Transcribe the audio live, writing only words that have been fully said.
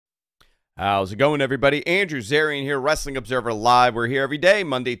How's it going, everybody? Andrew Zarian here, Wrestling Observer Live. We're here every day,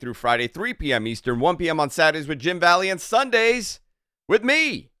 Monday through Friday, 3 p.m. Eastern, 1 p.m. on Saturdays with Jim Valley, and Sundays with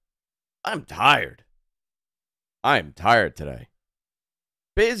me. I'm tired. I am tired today.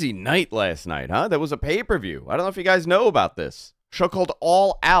 Busy night last night, huh? There was a pay-per-view. I don't know if you guys know about this. Show called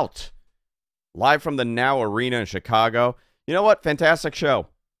All Out. Live from the Now Arena in Chicago. You know what? Fantastic show.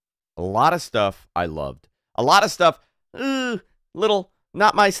 A lot of stuff I loved. A lot of stuff, little,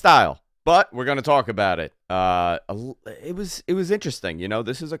 not my style. But we're going to talk about it. It was interesting. You know,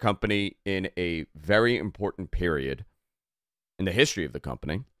 this is a company in a very important period in the history of the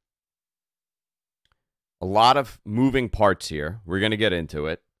company. A lot of moving parts here. We're going to get into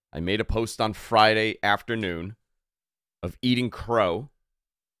it. I made a post on Friday afternoon of eating crow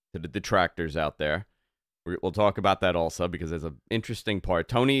to the detractors out there. We'll talk about that also because there's an interesting part.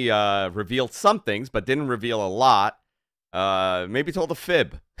 Tony revealed some things, but didn't reveal a lot. Maybe told a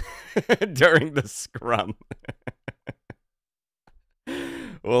fib during the scrum.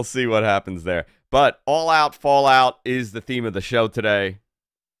 We'll see what happens there. But All Out, Fallout is the theme of the show today.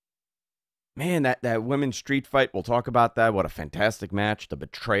 Man, that women's street fight, we'll talk about that. What a fantastic match. The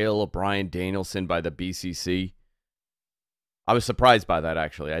betrayal of Bryan Danielson by the BCC. I was surprised by that,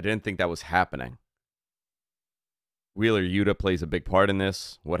 actually. I didn't think that was happening. Wheeler Yuta plays a big part in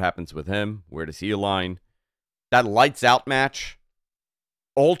this. What happens with him? Where does he align? That lights out match,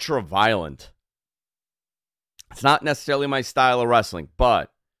 ultra violent. It's not necessarily my style of wrestling,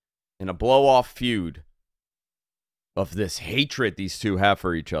 but in a blow-off feud of this hatred these two have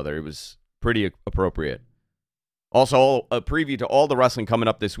for each other, it was pretty appropriate. Also, a preview to all the wrestling coming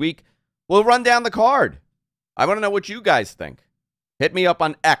up this week. We'll run down the card. I want to know what you guys think. Hit me up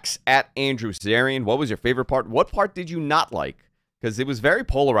on X at Andrew Zarian. What was your favorite part? What part did you not like? Because it was very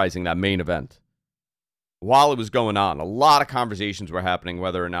polarizing, that main event. While it was going on, a lot of conversations were happening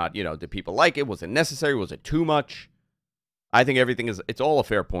whether or not, you know, did people like it? Was it necessary? Was it too much? I think it's all a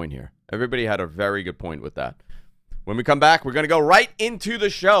fair point here. Everybody had a very good point with that. When we come back, we're going to go right into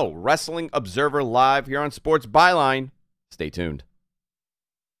the show. Wrestling Observer Live here on Sports Byline. Stay tuned.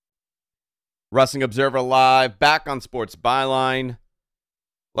 Wrestling Observer Live, back on Sports Byline.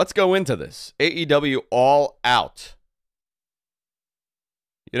 Let's go into this. AEW All Out.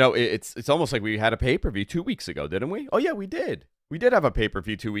 You know, it's almost like we had a pay-per-view 2 weeks ago, didn't we? Oh, yeah, we did. We did have a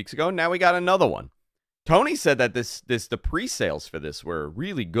pay-per-view 2 weeks ago. Now we got another one. Tony said that the pre-sales for this were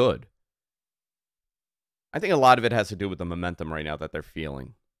really good. I think a lot of it has to do with the momentum right now that they're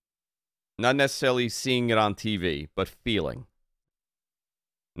feeling. Not necessarily seeing it on TV, but feeling.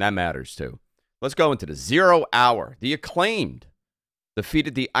 And that matters, too. Let's go into the 0 hour. The Acclaimed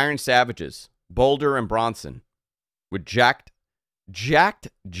defeated the Iron Savages, Boulder and Bronson, with Jacked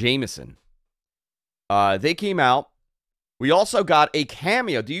Jameson. They came out. We also got a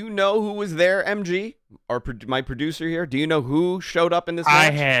cameo. Do you know who was there, MG? Or my producer here? Do you know who showed up in this match?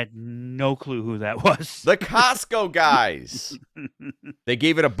 I had no clue who that was. The Costco guys. They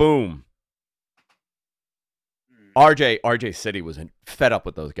gave it a boom. RJ said he was fed up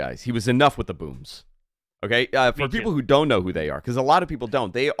with those guys. He was enough with the booms. Okay? For people who don't know who they are, because a lot of people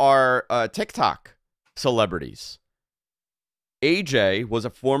don't, they are TikTok celebrities. AJ was a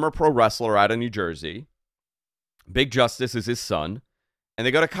former pro wrestler out of New Jersey. Big Justice is his son. And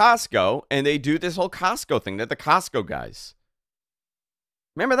they go to Costco, and they do this whole Costco thing. They're the Costco guys.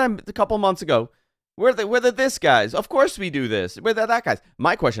 Remember that a couple months ago? We're the this guys. Of course we do this. We're the that guys.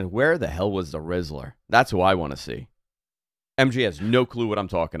 My question, where the hell was the Rizzler? That's who I want to see. MG has no clue what I'm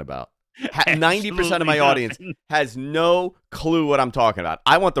talking about. 90% of my audience has no clue what I'm talking about.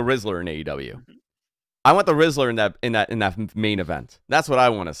 I want the Rizzler in AEW. I want the Rizzler in that main event. That's what I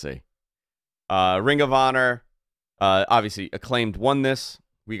want to see. Ring of Honor, obviously Acclaimed won this.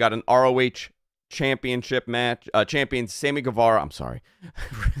 We got an ROH championship match. Champion Sammy Guevara. I'm sorry,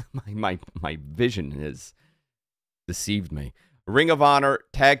 my vision has deceived me. Ring of Honor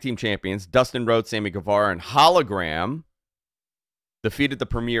tag team champions Dustin Rhodes, Sammy Guevara, and Hologram defeated the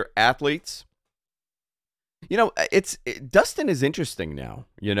Premier Athletes. You know, Dustin is interesting now.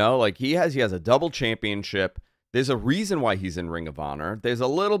 You know, like he has a double championship. There's a reason why he's in Ring of Honor. There's a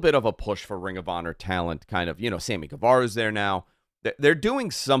little bit of a push for Ring of Honor talent, kind of. You know, Sammy Guevara's there now. They're doing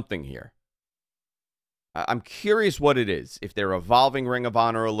something here. I'm curious what it is. If they're evolving Ring of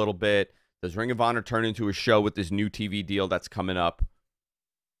Honor a little bit, does Ring of Honor turn into a show with this new TV deal that's coming up?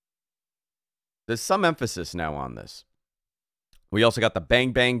 There's some emphasis now on this. We also got the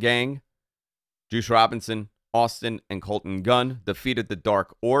Bang Bang Gang. Juice Robinson, Austin, and Colton Gunn defeated the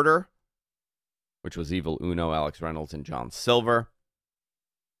Dark Order, which was Evil Uno, Alex Reynolds, and John Silver.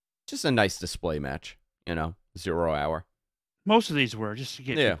 Just a nice display match, you know, 0 hour. Most of these were just to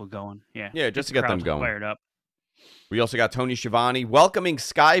get Yeah. people going. Yeah. Yeah, just to get them crowds going. fired up. We also got Tony Schiavone welcoming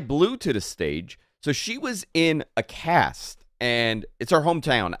Sky Blue to the stage. So she was in a cast, and it's her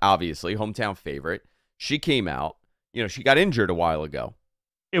hometown, obviously, hometown favorite. She came out. You know, she got injured a while ago.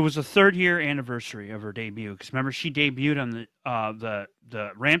 It was the 3rd-year anniversary of her debut. Because remember, she debuted on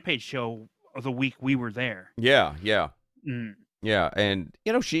the Rampage show of the week we were there. Yeah. Mm. Yeah, and,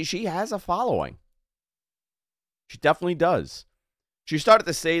 you know, she has a following. She definitely does. She started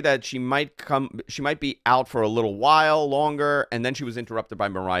to say that she might be out for a little while longer, and then she was interrupted by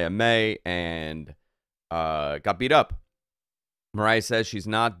Mariah May and got beat up. Mariah says she's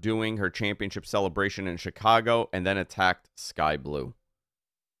not doing her championship celebration in Chicago, and then attacked Sky Blue.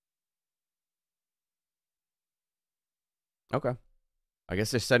 Okay. I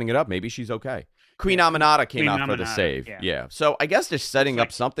guess they're setting it up. Maybe she's okay. Queen Aminata came out for the save. Yeah. So I guess they're setting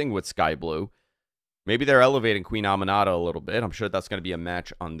up something with Sky Blue. Maybe they're elevating Queen Aminata a little bit. I'm sure that's going to be a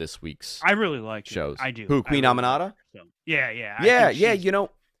match on this week's I really like shows. I do. Who, Queen Aminata? Yeah. Yeah. You know,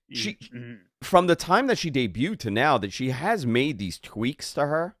 she from the time that she debuted to now, that she has made these tweaks to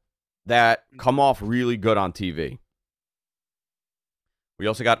her that come off really good on TV. We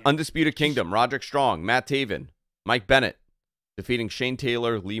also got Undisputed Kingdom, Roderick Strong, Matt Taven, Mike Bennett, defeating Shane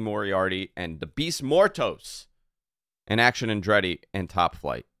Taylor, Lee Moriarty, and the Beast Mortos, and Action Andretti and Top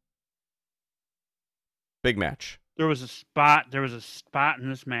Flight. Big match. There was a spot in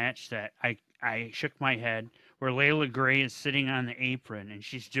this match that I shook my head, where Layla Gray is sitting on the apron and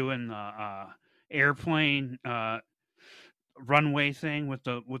she's doing the airplane runway thing with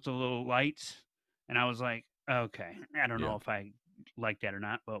the little lights, and I was like, okay, I don't know if I like that or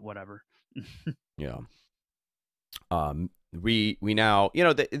not, but whatever. Yeah. We now, you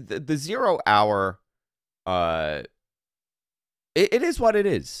know, the 0 hour, it is what it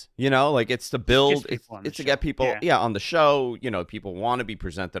is, you know, like it's to build, it's to get people on the show. You know, people want to be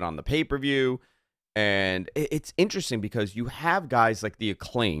presented on the pay-per-view, and it's interesting because you have guys like the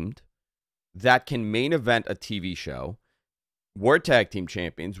Acclaimed that can main event a TV show, were tag team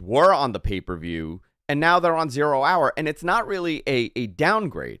champions, were on the pay-per-view, and now they're on 0 hour, and it's not really a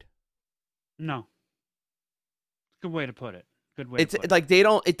downgrade. No. Good way to put it. It's like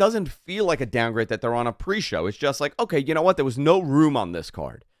it doesn't feel like a downgrade that they're on a pre-show. It's just like, okay, you know what? There was no room on this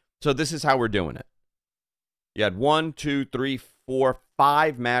card, so this is how we're doing it. You had 1, 2, 3, 4,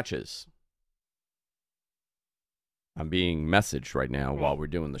 5 matches. I'm being messaged right now while we're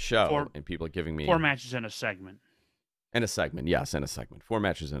doing the show, and people are giving me 4 matches in a segment. In a segment, yes, in a segment. 4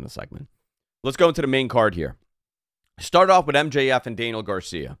 matches in a segment. Let's go into the main card here. Start off with MJF and Daniel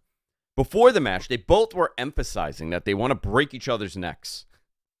Garcia. Before the match, they both were emphasizing that they want to break each other's necks.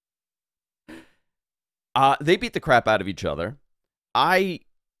 They beat the crap out of each other.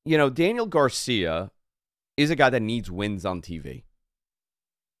 Daniel Garcia is a guy that needs wins on TV.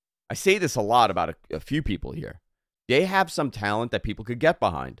 I say this a lot about a few people here. They have some talent that people could get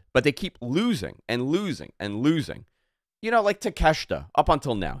behind, but they keep losing and losing and losing. You know, like Takeshita, up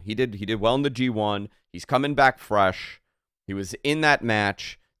until now. He did well in the G1. He's coming back fresh. He was in that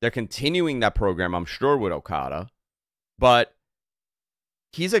match. They're continuing that program, I'm sure, with Okada. But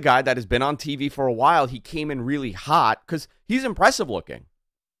he's a guy that has been on TV for a while. He came in really hot because he's impressive looking,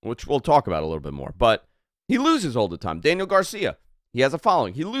 which we'll talk about a little bit more. But he loses all the time. Daniel Garcia, he has a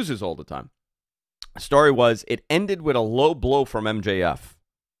following. He loses all the time. The story was it ended with a low blow from MJF.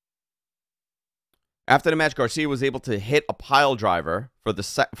 After the match, Garcia was able to hit a pile driver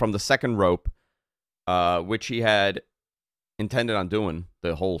from the second rope, which he had intended on doing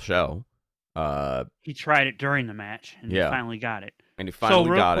the whole show. He tried it during the match, and he finally got it. And he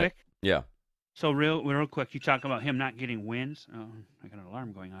finally got it. Yeah. So real quick, you talk about him not getting wins. Oh, I got an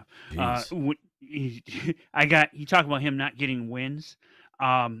alarm going off. You talk about him not getting wins.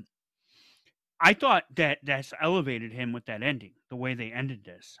 I thought that's elevated him with that ending, the way they ended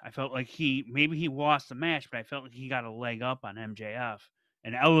this. I felt like maybe he lost the match, but I felt like he got a leg up on MJF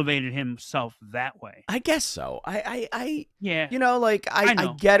and elevated himself that way. I guess so. I yeah. You know, like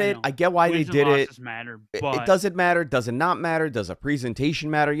I get it. I get why Wins they did it. Matter, it doesn't matter. Does it not matter? Does a presentation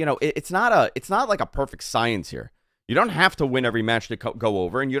matter? You know, it's not like a perfect science here. You don't have to win every match to go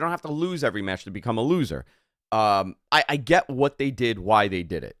over, and you don't have to lose every match to become a loser. I get what they did, why they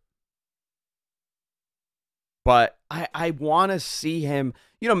did it. But I want to see him,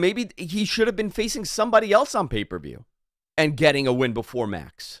 you know, maybe he should have been facing somebody else on pay-per-view and getting a win before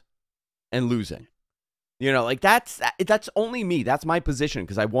Max and losing. You know, like that's only me. That's my position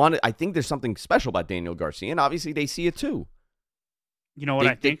because I think there's something special about Daniel Garcia, and obviously they see it too. You know what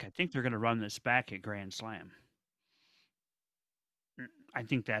I think? I think they're going to run this back at Grand Slam. I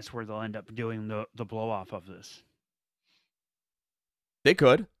think that's where they'll end up doing the blow-off of this. They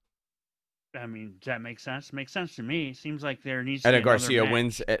could. I mean, does that make sense? Makes sense to me. It seems like there needs to And be then another Garcia match.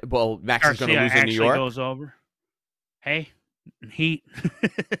 wins. Well, Max is going to Garcia lose in New actually York. goes over. Hey, Heat.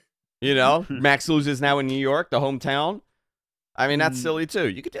 You know, Max loses now in New York, the hometown. I mean, that's silly too.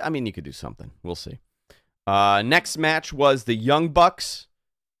 You could do something. We'll see. Next match was the Young Bucks.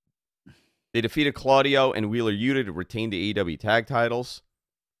 They defeated Claudio and Wheeler Yuta to retain the AEW tag titles.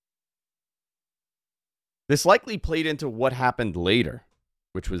 This likely played into what happened later,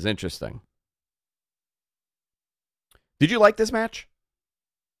 which was interesting. Did you like this match?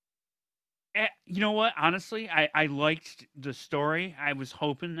 You know what? Honestly, I liked the story. I was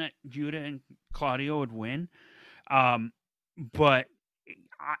hoping that Yuta and Claudio would win. But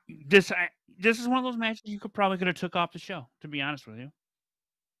this is one of those matches you could have took off the show, to be honest with you.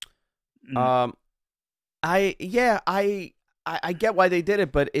 I get why they did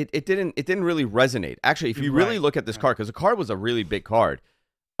it, but it didn't really resonate. Actually, if you really look at this card, because the card was a really big card,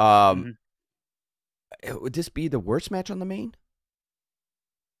 would this be the worst match on the main?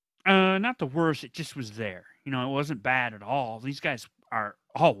 Not the worst. It just was there. You know, it wasn't bad at all. These guys are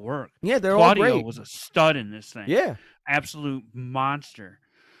all work. Yeah, they're Claudio all great. Was a stud in this thing. Yeah, absolute monster.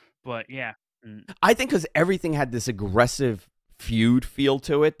 But yeah, I think because everything had this aggressive feud feel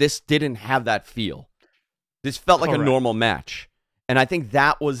to it, this didn't have that feel. This felt like a normal match. And I think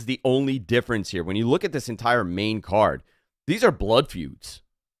that was the only difference here. When you look at this entire main card, these are blood feuds.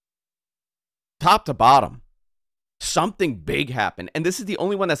 Top to bottom. Something big happened. And this is the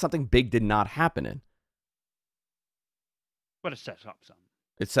only one that something big did not happen in. But it sets up something.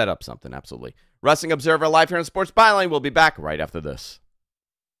 It set up something, absolutely. Wrestling Observer live here on Sports Byline. We'll be back right after this.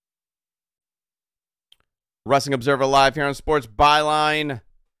 Wrestling Observer live here on Sports Byline.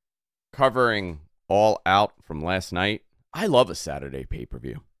 Covering All Out from last night. I love a Saturday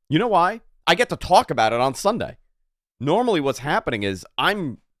pay-per-view. You know why? I get to talk about it on Sunday. Normally what's happening is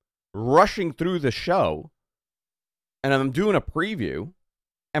I'm rushing through the show and I'm doing a preview,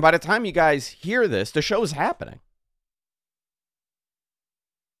 and by the time you guys hear this, the show's happening.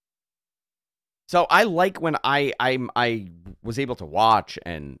 So I like when I was able to watch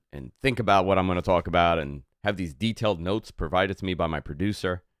and think about what I'm going to talk about and have these detailed notes provided to me by my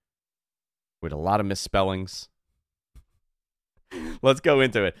producer with a lot of misspellings. Let's go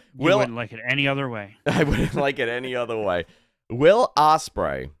into it. You wouldn't like it any other way. I wouldn't like it any other way. Will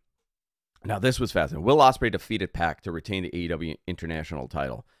Ospreay. Now, this was fascinating. Will Ospreay defeated Pac to retain the AEW International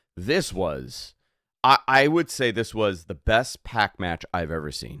title. This was, I would say this was the best Pac match I've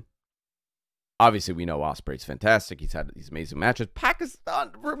ever seen. Obviously, we know Ospreay's fantastic. He's had these amazing matches. Pac is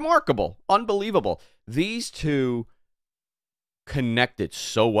remarkable, unbelievable. These two connected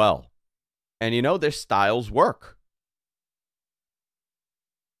so well. And, you know, their styles work.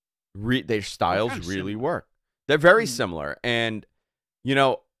 Their styles really work. They're very similar. And, you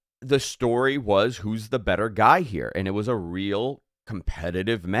know, the story was who's the better guy here. And it was a real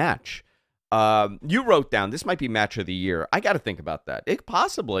competitive match. You wrote down, this might be match of the year. I got to think about that.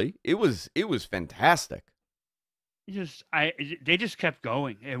 It was fantastic. They just kept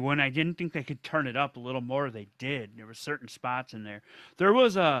going. And when I didn't think they could turn it up a little more, they did. There were certain spots in there. There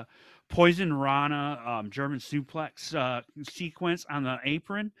was a Poison Rana German suplex sequence on the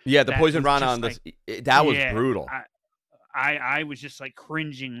apron. Yeah, the Poison Rana on this, that was brutal. I was just like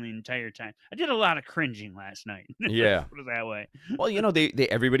cringing the entire time. I did a lot of cringing last night. Yeah. Put it that way. Well, you know, they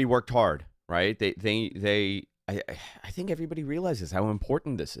everybody worked hard, right? I think everybody realizes how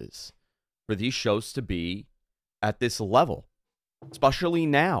important this is for these shows to be at this level, especially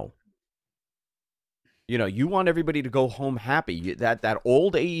now. You know, you want everybody to go home happy. That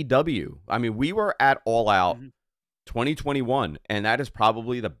old AEW. I mean, we were at All Out 2021, and that is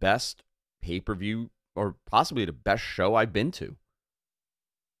probably the best pay-per-view or possibly the best show I've been to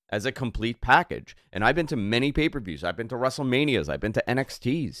as a complete package. And I've been to many pay-per-views. I've been to WrestleManias. I've been to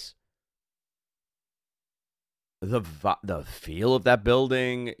NXTs. The feel of that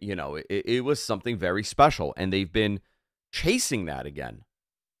building, you know, it was something very special. And they've been chasing that again.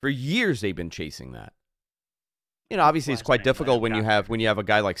 For years, they've been chasing that. You know, obviously, it's quite difficult when you have a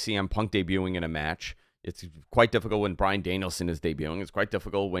guy like CM Punk debuting in a match. It's quite difficult when Bryan Danielson is debuting. It's quite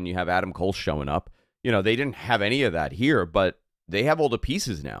difficult when you have Adam Cole showing up. You know, they didn't have any of that here, but they have all the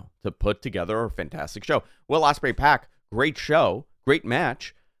pieces now to put together a fantastic show. Will Ospreay Pac, great show, great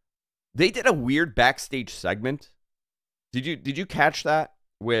match. They did a weird backstage segment. Did you catch that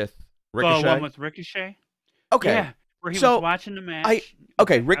with Ricochet? The one with Ricochet? Okay. Yeah, where he was watching the match.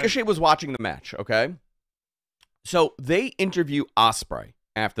 Ricochet was watching the match, okay? So they interview Ospreay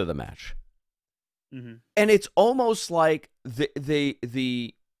after the match. And it's almost like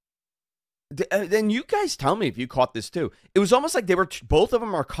the Then you guys tell me if you caught this too. It was almost like they were both of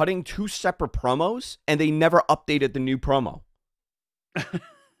them are cutting two separate promos, and they never updated the new promo.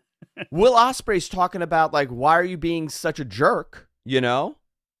 Will Ospreay's talking about, like, why are you being such a jerk? You know,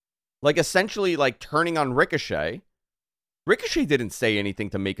 like essentially like turning on Ricochet. Ricochet didn't say anything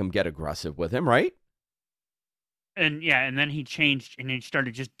to make him get aggressive with him, right? And then he changed and he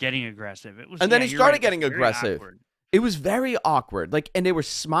started just getting aggressive. It was, and then he started getting very aggressive. awkward. It was very awkward. Like, and they were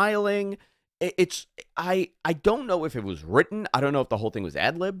smiling. I don't know if it was written. I don't know if the whole thing was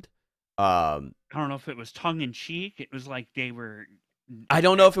ad-libbed. I don't know if it was tongue in cheek. It was like they were. I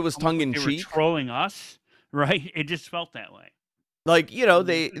don't know if it was tongue in cheek. cheek. They were trolling us, right? It just felt that way. Like, you know,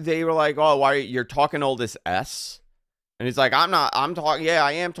 they were like, "Oh, why you're talking all this S?" And he's like, "I'm not. I'm talking. Yeah,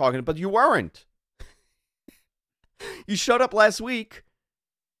 I am talking, but you weren't. You showed up last week.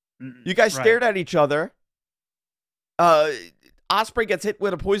 You guys stared at each other. Ospreay gets hit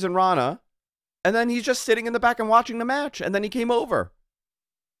with a poison rana, and then he's just sitting in the back and watching the match, and then he came over."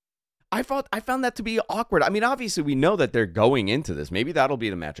 I found that to be awkward. I mean, obviously we know that they're going into this. Maybe that'll be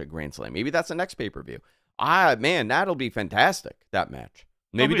the match at Grand Slam. Maybe that's the next pay-per-view. Man, that'll be fantastic, that match.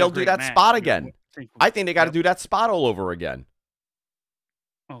 Maybe they'll do that spot again. I think they got to do that spot all over again.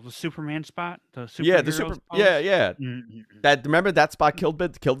 Oh, the Superman spot? Yeah. Remember that spot killed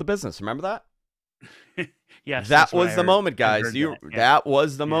the business. Remember that? Yes. That was the moment, guys. That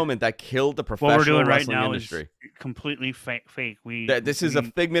was the moment that killed the professional wrestling industry. Is completely fake. This is a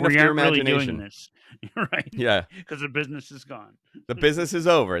figment of your imagination. Really doing this. Right? Yeah. Because the business is gone. The business is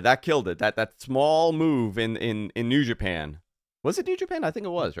over. That killed it. That small move in New Japan. Was it New Japan? I think it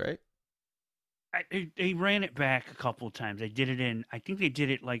was, right? They ran it back a couple of times. I think they did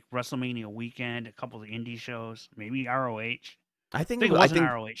it like WrestleMania weekend, a couple of the indie shows, maybe ROH. I think it was an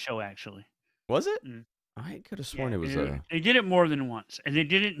ROH show, actually. Was it? I could have sworn it was They did it more than once. And they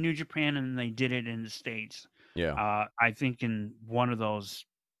did it in New Japan, and they did it in the States. Yeah. I think in one of those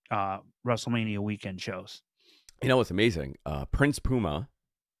WrestleMania weekend shows. You know what's amazing? Prince Puma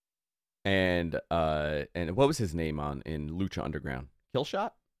and what was his name in Lucha Underground?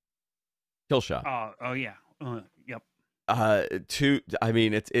 Killshot? Oh yeah. Yep. I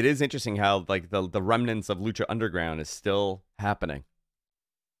mean, it is interesting how like the remnants of Lucha Underground is still happening.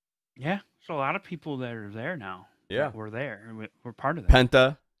 Yeah. So a lot of people that are there now. Yeah. We're there. We're part of that.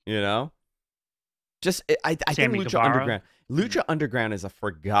 Penta, you know. I think Lucha Underground is a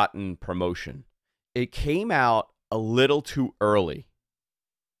forgotten promotion. It came out a little too early.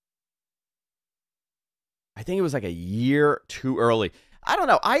 I think it was like a year too early. I don't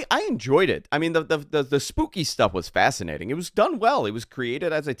know. I enjoyed it. I mean, the spooky stuff was fascinating. It was done well. It was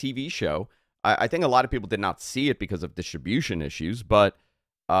created as a TV show. I think a lot of people did not see it because of distribution issues, but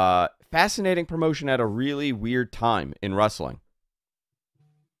fascinating promotion at a really weird time in wrestling.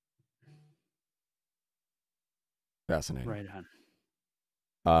 Fascinating. Right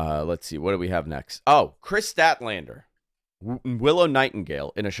on. Let's see. What do we have next? Oh, Chris Statlander, Willow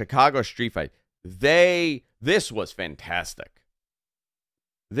Nightingale in a Chicago street fight. This was fantastic.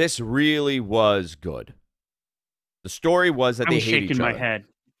 This really was good. The story was that they hate each other. I was shaking my head.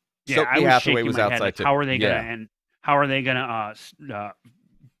 Yeah, Stokely Hathaway was outside like, too. how are they gonna end? How are they gonna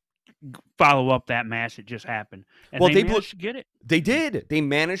follow up that match that just happened? And they managed to get it. They did. They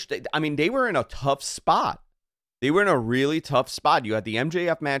managed. I mean, they were in a tough spot. They were in a really tough spot. You had the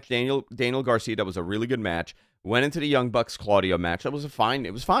MJF match, Daniel Garcia. That was a really good match. Went into the Young Bucks Claudio match. That was fine.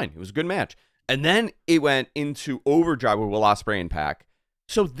 It was fine. It was a good match. And then it went into overdrive with Will Ospreay and Pac.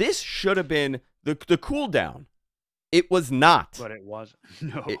 So this should have been the cool down. It was not. But it wasn't.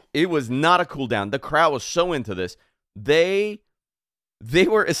 No. It was not a cool down. The crowd was so into this. They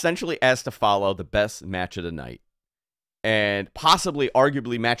were essentially asked to follow the best match of the night and possibly,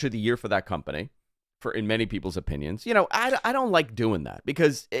 arguably, match of the year for that company, in many people's opinions. You know, I don't like doing that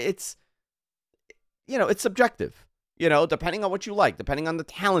because it's subjective. You know, depending on what you like, depending on the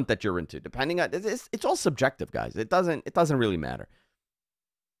talent that you're into, depending on it's all subjective, guys. It doesn't really matter.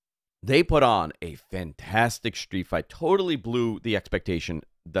 They put on a fantastic street fight. Totally blew the expectation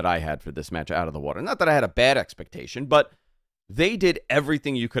that I had for this match out of the water. Not that I had a bad expectation, but they did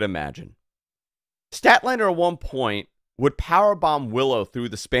everything you could imagine. Statlander at one point would powerbomb Willow through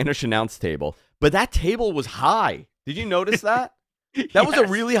the Spanish announce table, but that table was high. Did you notice that? That was a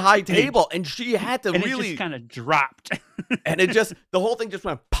really high table, and she had to really... it just kind of dropped. And the whole thing just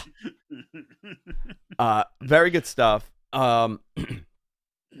went... Very good stuff.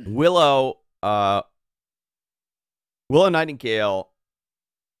 Willow Nightingale.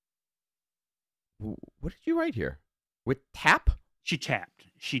 What did you write here? With tap? She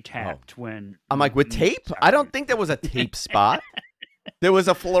tapped when... I'm like, with tape? I don't think there was a tape spot. There was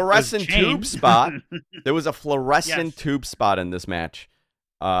a fluorescent tube spot. There was a fluorescent Yes. tube spot in this match.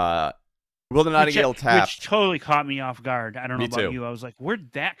 Will the Which, Nightingale tap? which totally caught me off guard. I don't know Me about too. you. I was like,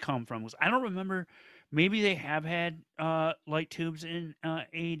 where'd that come from? I don't remember. Maybe they have had light tubes in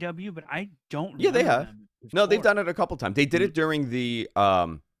AEW, but I don't remember. Yeah, they have. them No, they've before. done it a couple times. They did it during the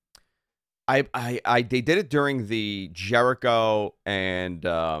they did it during the Jericho and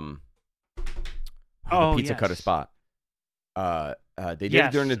the pizza cutter yes. spot. They did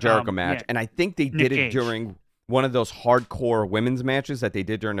it during the Jericho match, yeah. and I think they Nick did it Gage. during one of those hardcore women's matches that they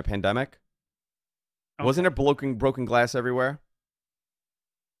did during the pandemic. Wasn't there broken glass everywhere?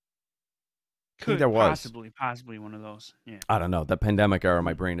 Could there was. possibly one of those. Yeah. I don't know. The pandemic era,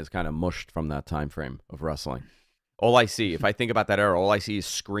 my brain is kind of mushed from that time frame of wrestling. All I see, if I think about that era, all I see is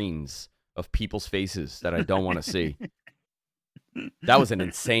screens of people's faces that I don't want to see. That was an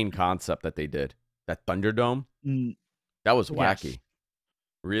insane concept that they did. That Thunderdome, that was wacky. Yes.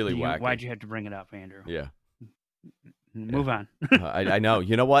 Really wacky. Why'd you have to bring it up, Andrew? Yeah. Move on. I know.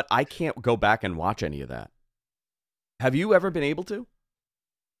 You know what? I can't go back and watch any of that. Have you ever been able to?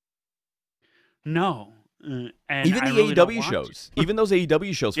 No. And even the really AEW shows, even those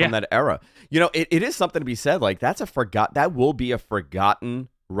AEW shows from that era, you know, it is something to be said. Like, that will be a forgotten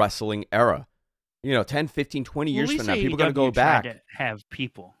wrestling era. You know, 10, 15, 20 years from now, people are going to go back. To have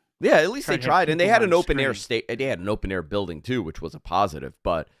people. Yeah, at least they tried. And they had an open air screen. they had an open air building too, which was a positive.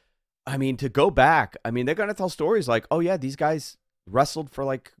 But I mean, to go back, I mean, they're going to tell stories like, oh yeah, these guys wrestled for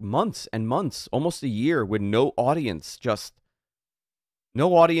like months and months, almost a year with no audience, just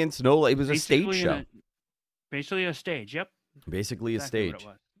no audience, it was a stage show. Basically a stage, yep. Basically exactly a stage.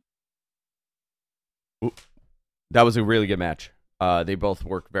 That was a really good match. They both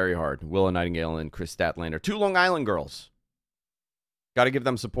worked very hard. Willow Nightingale and Chris Statlander. Two Long Island girls. Got to give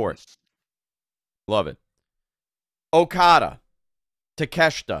them support. Love it. Okada,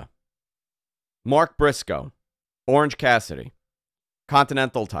 Takeshita, Mark Briscoe, Orange Cassidy,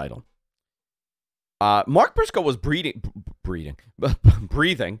 Continental title. Mark Briscoe was bleeding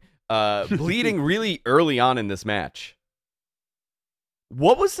really early on in this match.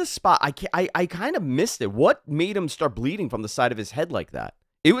 What was the spot? I kind of missed it. What made him start bleeding from the side of his head like that?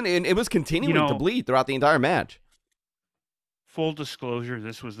 It was continuing to bleed throughout the entire match. Full disclosure,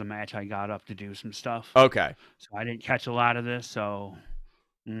 this was the match I got up to do some stuff. Okay. So I didn't catch a lot of this, so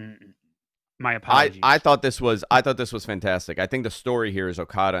my apologies. I thought this was fantastic. I think the story here is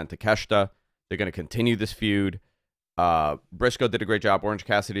Okada and Takeshita. They're going to continue this feud. Briscoe did a great job. Orange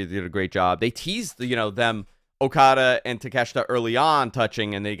Cassidy did a great job. They teased, them, Okada and Takeshita early on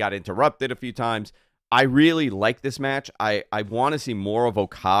touching, and they got interrupted a few times. I really like this match. I want to see more of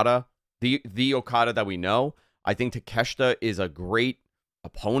Okada, the Okada that we know. I think Takeshita is a great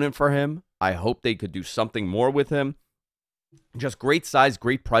opponent for him. I hope they could do something more with him. Just great size,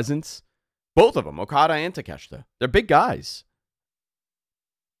 great presence. Both of them, Okada and Takeshita. They're big guys.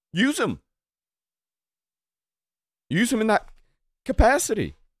 Use them. Use them in that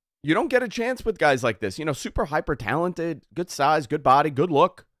capacity. You don't get a chance with guys like this. Super hyper talented, good size, good body, good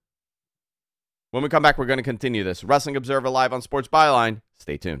look. When we come back, we're going to continue this. Wrestling Observer Live on Sports Byline.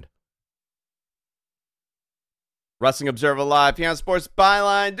 Stay tuned. Wrestling Observer Live here on Sports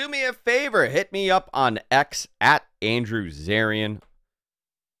Byline. Do me a favor. Hit me up on X at Andrew Zarian.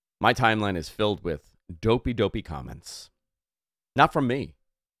 My timeline is filled with dopey comments. Not from me.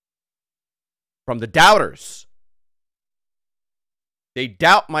 From the doubters. They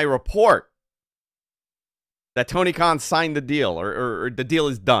doubt my report that Tony Khan signed the deal, or the deal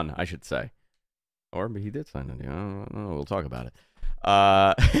is done, I should say. Or he did sign the deal. I don't know. We'll talk about it.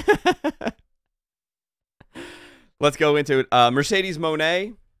 Let's go into it. Mercedes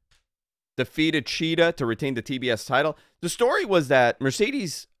Moné defeated Cheetah to retain the TBS title. The story was that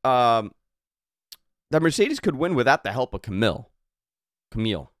Mercedes could win without the help of Camille.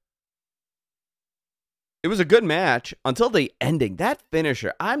 It was a good match until the ending. That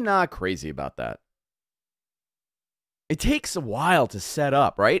finisher, I'm not crazy about that. It takes a while to set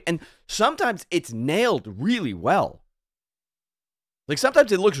up, right? And sometimes it's nailed really well. Like,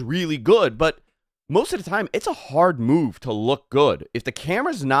 sometimes it looks really good, but most of the time, it's a hard move to look good. If the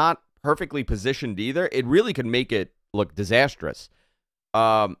camera's not perfectly positioned either, it really could make it look disastrous.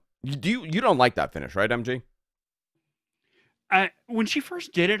 You don't like that finish, right, MG? When she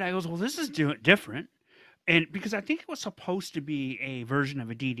first did it, I goes, well, this is different. And because I think it was supposed to be a version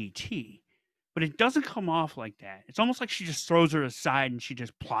of a DDT, but it doesn't come off like that. It's almost like she just throws her aside and she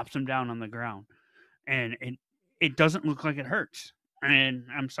just plops him down on the ground. And it doesn't look like it hurts. And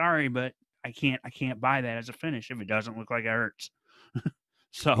I'm sorry, but I can't buy that as a finish if it doesn't look like it hurts.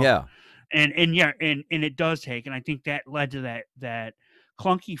 So yeah, and yeah, and it does take, and I think that led to that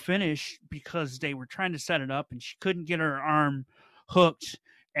clunky finish because they were trying to set it up, and she couldn't get her arm hooked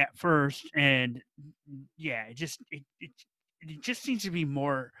at first, and yeah, it just needs to be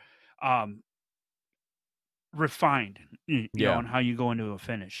more refined, you know, Yeah. on how you go into a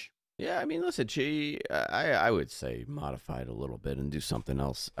finish. Yeah, I mean, listen, I would say modify it a little bit and do something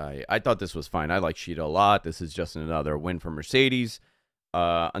else. I thought this was fine. I like Sheeta a lot. This is just another win for Mercedes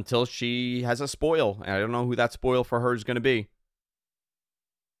until she has a spoil. And I don't know who that spoil for her is going to be.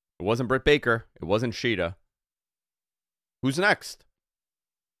 It wasn't Britt Baker. It wasn't Sheeta. Who's next?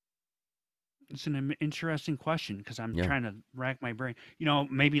 It's an interesting question because I'm trying to rack my brain. You know,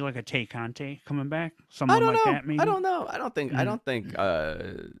 maybe like a Tay Conte coming back, someone like that. Maybe I don't know. I don't think.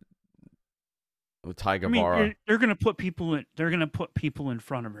 Ty Guevara. I mean, they're going to put people in. They're going to put people in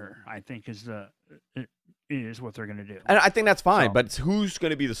front of her. I think is what they're going to do. And I think that's fine. So, but who's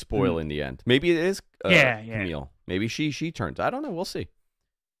going to be the spoil in the end? Maybe it is. Camille. Maybe she turns. I don't know. We'll see.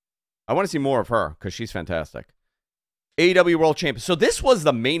 I want to see more of her because she's fantastic. AEW World Champion. So this was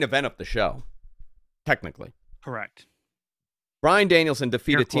the main event of the show, technically. Correct. Bryan Danielson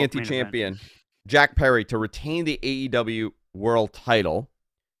defeated TNT champion Jack Perry to retain the AEW World title.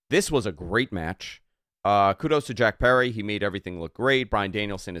 This was a great match. Kudos to Jack Perry. He made everything look great. Bryan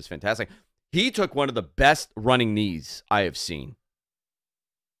Danielson is fantastic. He took one of the best running knees I have seen.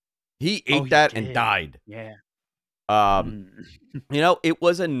 He ate that and died. Yeah. You know, it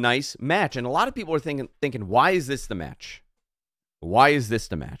was a nice match. And a lot of people are thinking, why is this the match? Why is this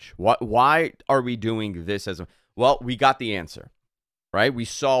the match? Why are we doing this as a... Well, we got the answer, right? We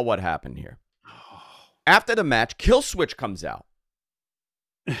saw what happened here. After the match, Kill Switch comes out.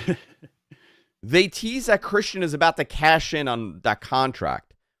 They tease that Christian is about to cash in on that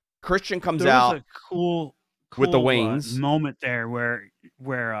contract. Christian comes out a cool with the wings moment there where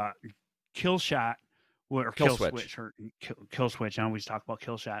Kill Switch. I always talk about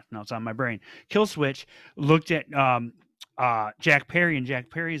Kill Shot. Now it's on my brain. Kill Switch looked at Jack Perry, and Jack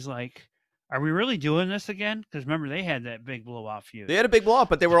Perry's like, "Are we really doing this again?" Because remember, they had that big blow-off feud. They had a big blow-off,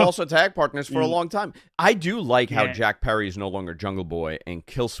 but they were also tag partners for a long time. I do like how Jack Perry is no longer Jungle Boy and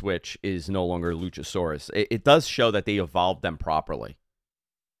Kill Switch is no longer Luchasaurus. It does show that they evolved them properly.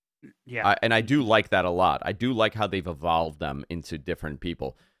 Yeah. And I do like that a lot. I do like how they've evolved them into different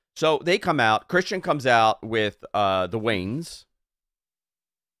people. So they come out. Christian comes out with the wings.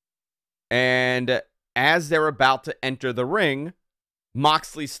 And as they're about to enter the ring,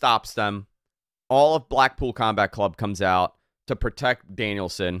 Moxley stops them. All of Blackpool Combat Club comes out to protect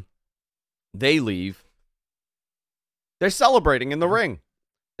Danielson. They leave. They're celebrating in the ring.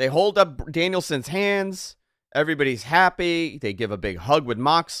 They hold up Danielson's hands. Everybody's happy. They give a big hug with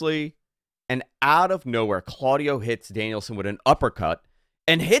Moxley. And out of nowhere, Claudio hits Danielson with an uppercut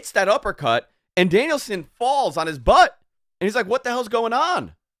and hits that uppercut. And Danielson falls on his butt. And he's like, what the hell's going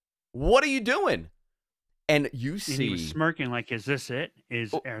on? What are you doing? And you see... And he was smirking like, is this it?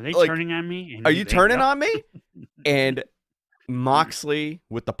 Are they turning on me? And are you turning on me? And Moxley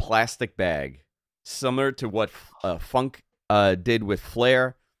with the plastic bag, similar to what Funk did with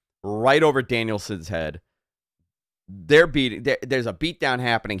Flair, right over Danielson's head. They're beating. There's a beatdown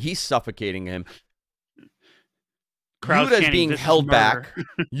happening. He's suffocating him. Yuta's being held back.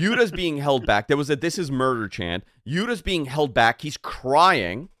 Yuta's being held back. There was a "This is murder" chant. Yuta's being held back. He's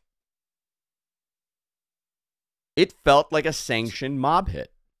crying. It felt like a sanctioned mob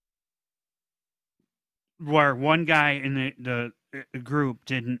hit. Where one guy in the group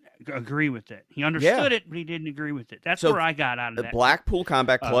didn't agree with it. He understood it, but he didn't agree with it. That's where I got out of that. The Blackpool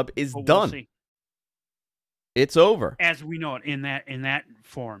Combat Club is done. It's over. As we know it in that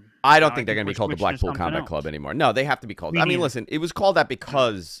form. I don't think they're going to be called the Blackpool Combat Club anymore. No, they have to be called. I mean, listen, it was called that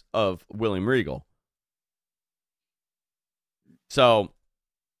because of William Regal. So,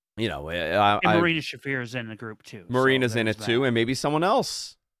 you know, and Marina Shafir is in the group too. Marina's in it too, and maybe someone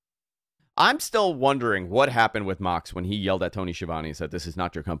else. I'm still wondering what happened with Mox when he yelled at Tony Schiavone and said, "This is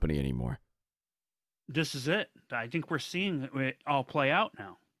not your company anymore." This is it. I think we're seeing it all play out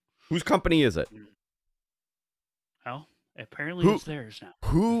now. Whose company is it? Well, apparently it's theirs now.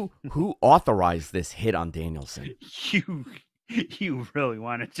 Who authorized this hit on Danielson? You really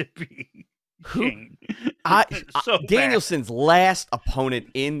want it to be Shane. Danielson's last opponent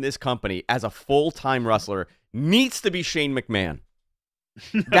in this company as a full-time wrestler needs to be Shane McMahon.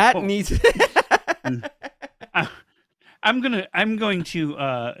 No. That needs. I'm going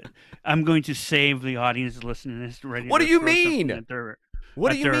to save the audience listening to this. What do you mean?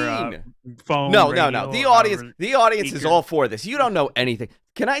 What do you their, mean? phone, No. radio, The or audience, however- the audience is speaker. all for this. You don't know anything.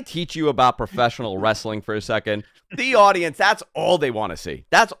 Can I teach you about professional wrestling for a second? The audience, that's all they want to see.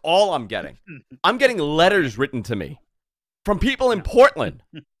 That's all I'm getting. I'm getting letters written to me from people in Portland.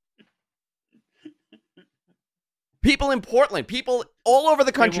 People in Portland, people all over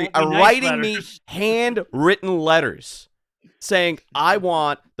the country won't be are nice writing me letters. handwritten letters saying, I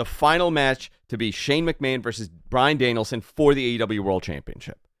want the final match to be Shane McMahon versus Bryan Danielson for the AEW World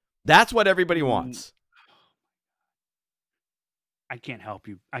Championship. That's what everybody wants. I can't help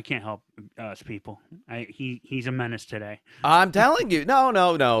you. I can't help us people. He's a menace today. I'm telling you.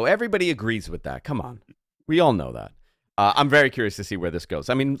 No. Everybody agrees with that. Come on. We all know that. I'm very curious to see where this goes.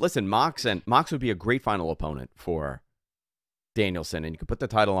 I mean, listen, Mox would be a great final opponent for Danielson, and you could put the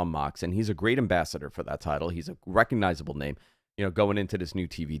title on Mox, and he's a great ambassador for that title. He's a recognizable name, going into this new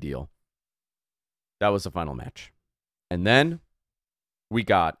TV deal. That was the final match. And then we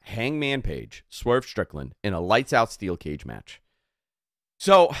got Hangman Page, Swerve Strickland in a lights-out steel cage match.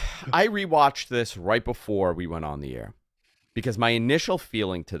 So I rewatched this right before we went on the air because my initial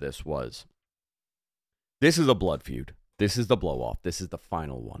feeling to this was, this is a blood feud. This is the blow-off. This is the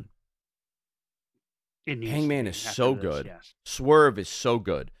final one. Hangman is so good. Yes. Swerve is so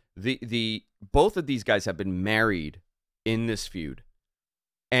good. Both of these guys have been married in this feud.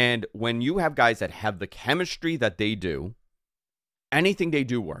 And when you have guys that have the chemistry that they do, anything they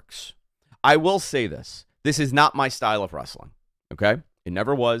do works. I will say this. This is not my style of wrestling, okay? It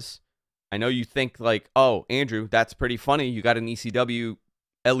never was. I know you think like, oh, Andrew, that's pretty funny. You got an ECW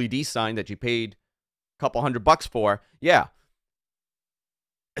LED sign that you paid a couple $100 for. Yeah.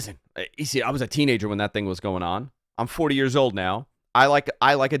 Listen, I was a teenager when that thing was going on. I'm 40 years old now. I like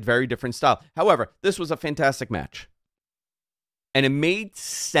a very different style. However, this was a fantastic match. And it made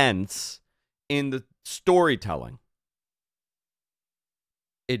sense in the storytelling.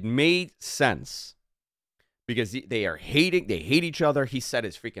 It made sense because they hate each other. He set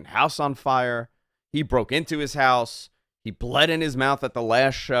his freaking house on fire. He broke into his house. He bled in his mouth at the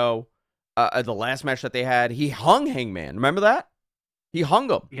last show, the last match that they had. He hung Hangman. Remember that? He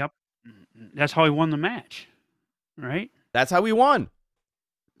hung him. Yep. That's how he won the match, right? That's how he won.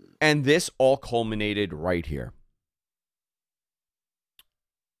 And this all culminated right here.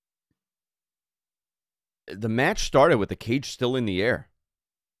 The match started with the cage still in the air.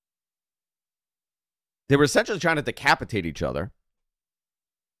 They were essentially trying to decapitate each other.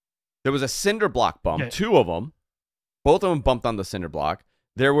 There was a cinder block bump, two of them. Both of them bumped on the cinder block.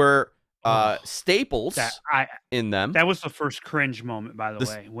 There were staples in them. That was the first cringe moment, by the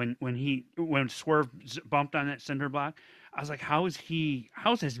way. When Swerve bumped on that cinder block, I was like, how's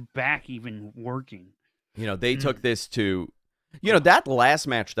his back even working? They took this to, that last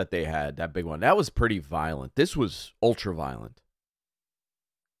match that they had, that big one, that was pretty violent. This was ultra violent.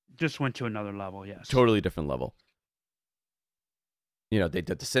 Just went to another level, yes. Totally different level. They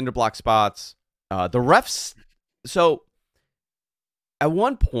did the cinder block spots. The refs, so at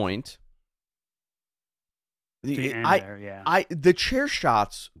one point, the chair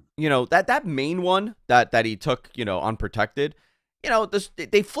shots, that main one that he took, unprotected,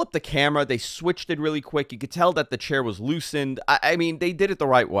 they flipped the camera, they switched it really quick. You could tell that the chair was loosened. I mean, they did it the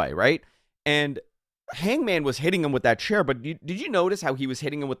right way, right? And Hangman was hitting him with that chair, but did you notice how he was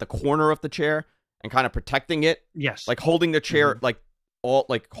hitting him with the corner of the chair and kind of protecting it? Yes. Like holding the chair,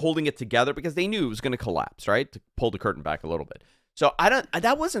 holding it together because they knew it was going to collapse, right? To pull the curtain back a little bit. So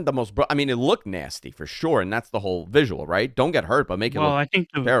that wasn't the most, I mean, it looked nasty for sure. And that's the whole visual, right? Don't get hurt, but make it look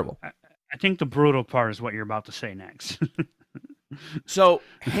terrible. I think the brutal part is what you're about to say next. So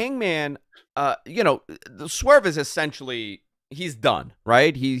Hangman, the Swerve is essentially, he's done,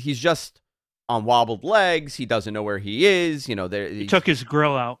 right? He's just on wobbled legs. He doesn't know where he is. He took his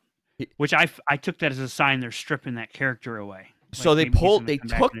grill out, which I took that as a sign they're stripping that character away. So he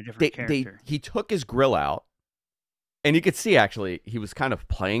took his grill out, and you could see actually he was kind of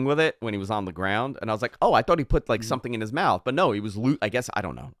playing with it when he was on the ground, and I was like, oh, I thought he put like something in his mouth, but no, he was I guess I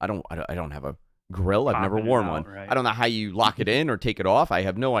don't know. I don't have a grill. I've never worn one. Right. I don't know how you lock it in or take it off. I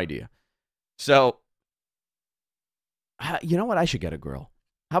have no idea. So, you know what? I should get a grill.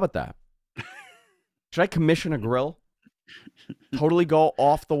 How about that? Should I commission a grill? Totally go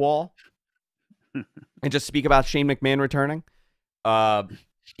off the wall and just speak about Shane McMahon returning?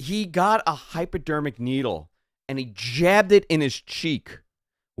 He got a hypodermic needle and he jabbed it in his cheek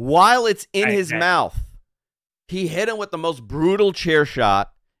while it's in his mouth. He hit him with the most brutal chair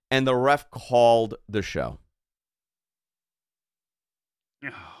shot, and the ref called the show.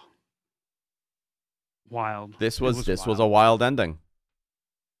 Wild. This was a wild ending.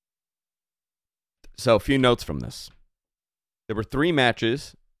 So a few notes from this. There were 3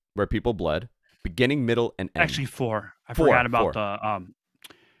 matches where people bled, beginning, middle, and end. Actually, 4. I 4, forgot about 4.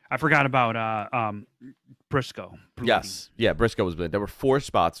 I forgot about Briscoe. Yes. Yeah, Briscoe was blood. There were 4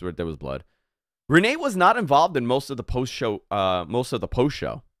 spots where there was blood. Renee was not involved in most of the post-show.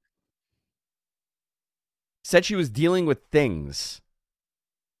 Said she was dealing with things.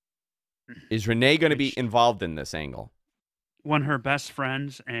 Is Renee going to be involved in this angle? One of her best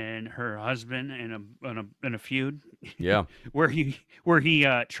friends and her husband in a feud. Yeah. where he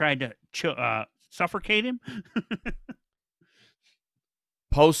tried to suffocate him.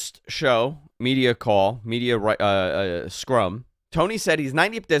 Post-show media call, scrum. Tony said there's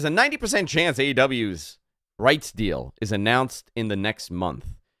a 90% chance AEW's rights deal is announced in the next month.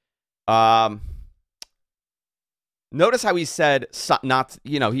 Notice how he said not.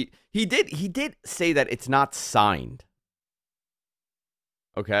 He did say that it's not signed.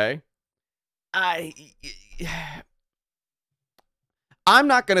 Okay, I'm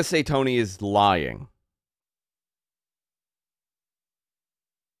not gonna say Tony is lying.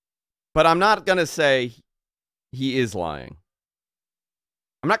 But I'm not going to say he is lying.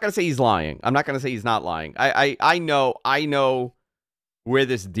 I'm not going to say he's lying. I'm not going to say he's not lying. I know where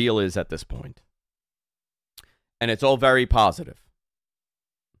this deal is at this point. And it's all very positive.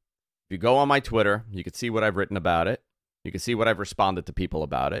 If you go on my Twitter, you can see what I've written about it. You can see what I've responded to people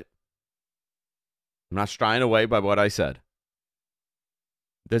about it. I'm not shying away by what I said.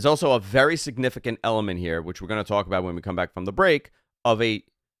 There's also a very significant element here, which we're going to talk about when we come back from the break, of a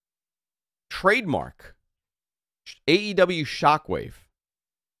trademark, AEW Shockwave.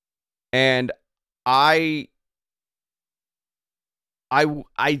 And I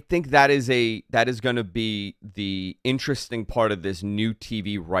think that is going to be the interesting part of this new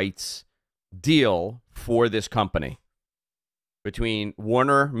TV rights deal for this company between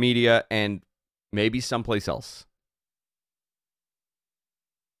Warner Media and maybe someplace else.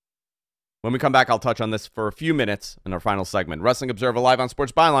 When we come back, I'll touch on this for a few minutes in our final segment. Wrestling Observer Live on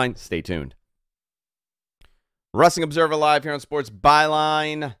Sports Byline. Stay tuned. Wrestling Observer Live here on Sports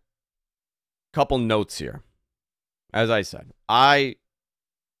Byline. Couple notes here. As I said, I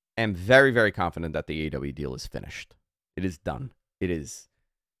am very, very confident that the AEW deal is finished. It is done. It is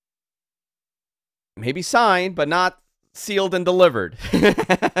maybe signed, but not sealed and delivered.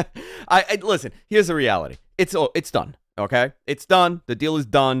 Listen, here's the reality. It's done, okay? It's done. The deal is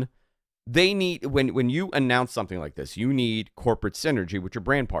done. They need, when you announce something like this, you need corporate synergy with your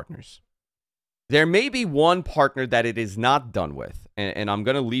brand partners. There may be one partner that it is not done with, and I'm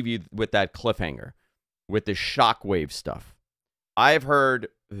going to leave you with that cliffhanger, with the Shockwave stuff. I've heard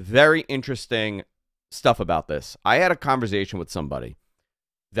very interesting stuff about this. I had a conversation with somebody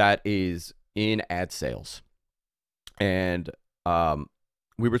that is in ad sales, and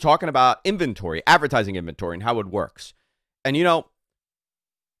we were talking about inventory, advertising inventory, and how it works. And,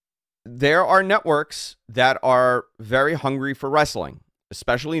 there are networks that are very hungry for wrestling,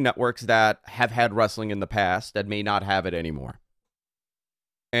 especially networks that have had wrestling in the past that may not have it anymore.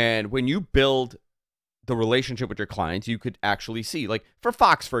 And when you build the relationship with your clients, you could actually see, like for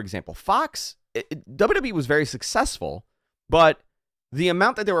Fox, for example, WWE was very successful, but the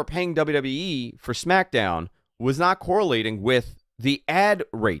amount that they were paying WWE for SmackDown was not correlating with the ad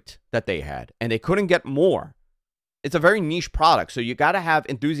rate that they had, and they couldn't get more. It's a very niche product, so you got to have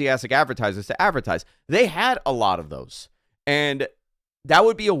enthusiastic advertisers to advertise. They had a lot of those, and that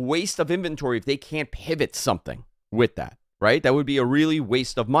would be a waste of inventory if they can't pivot something with that, right? That would be a really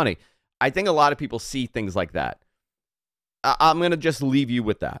waste of money. I think a lot of people see things like that. I'm going to just leave you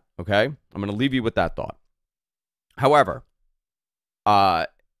with that, okay? I'm going to leave you with that thought. However, there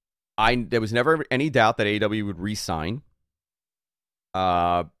was never any doubt that AEW would re-sign,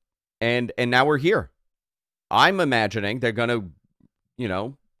 and now we're here. I'm imagining they're going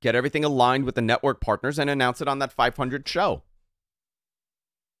to, get everything aligned with the network partners and announce it on that 500 show.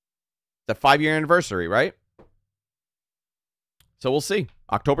 The 5-year anniversary, right? So we'll see.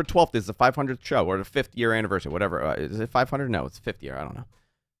 October 12th is the 500th show, or the 5th year anniversary, whatever. Is it 500? No, it's 5th year. I don't know.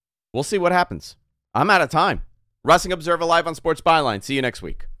 We'll see what happens. I'm out of time. Wrestling Observer Live on Sports Byline. See you next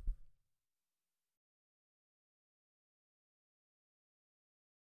week.